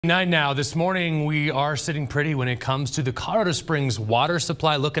Now, this morning we are sitting pretty when it comes to the Colorado Springs water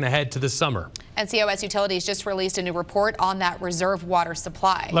supply, looking ahead to the summer. And COS Utilities just released a new report on that reserve water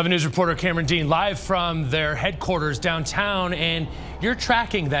supply. 11 News reporter Cameron Dean live from their headquarters downtown, and you're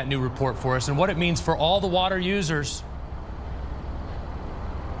tracking that new report for us and what it means for all the water users.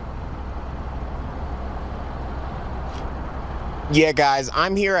 Yeah, guys,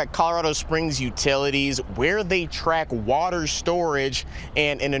 I'm here at Colorado Springs Utilities where they track water storage,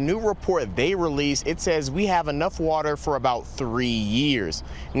 and in a new report they released, it says we have enough water for about 3 years.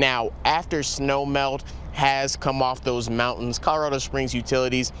 Now, after snow melt has come off those mountains, Colorado Springs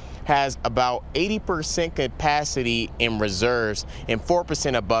Utilities has about 80% capacity in reserves and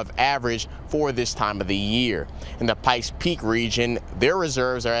 4% above average for this time of the year. In the Pikes Peak region, their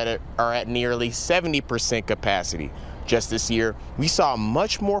reserves are at nearly 70% capacity. Just this year, we saw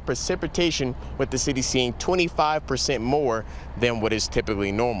much more precipitation, with the city seeing 25% more than what is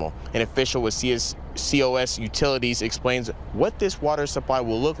typically normal. An official with COS Utilities explains what this water supply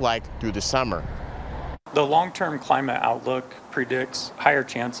will look like through the summer. The long-term climate outlook predicts higher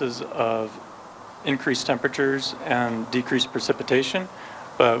chances of increased temperatures and decreased precipitation,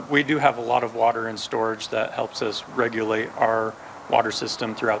 but we do have a lot of water in storage that helps us regulate our water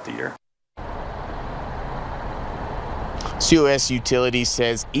system throughout the year. COS Utilities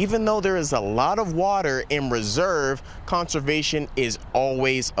says even though there is a lot of water in reserve, conservation is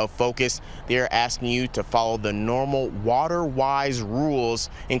always a focus. They are asking you to follow the normal water-wise rules,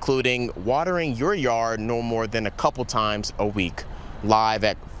 including watering your yard no more than a couple times a week. Live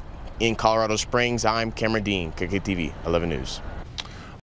in Colorado Springs, I'm Cameron Dean, KKTV 11 News.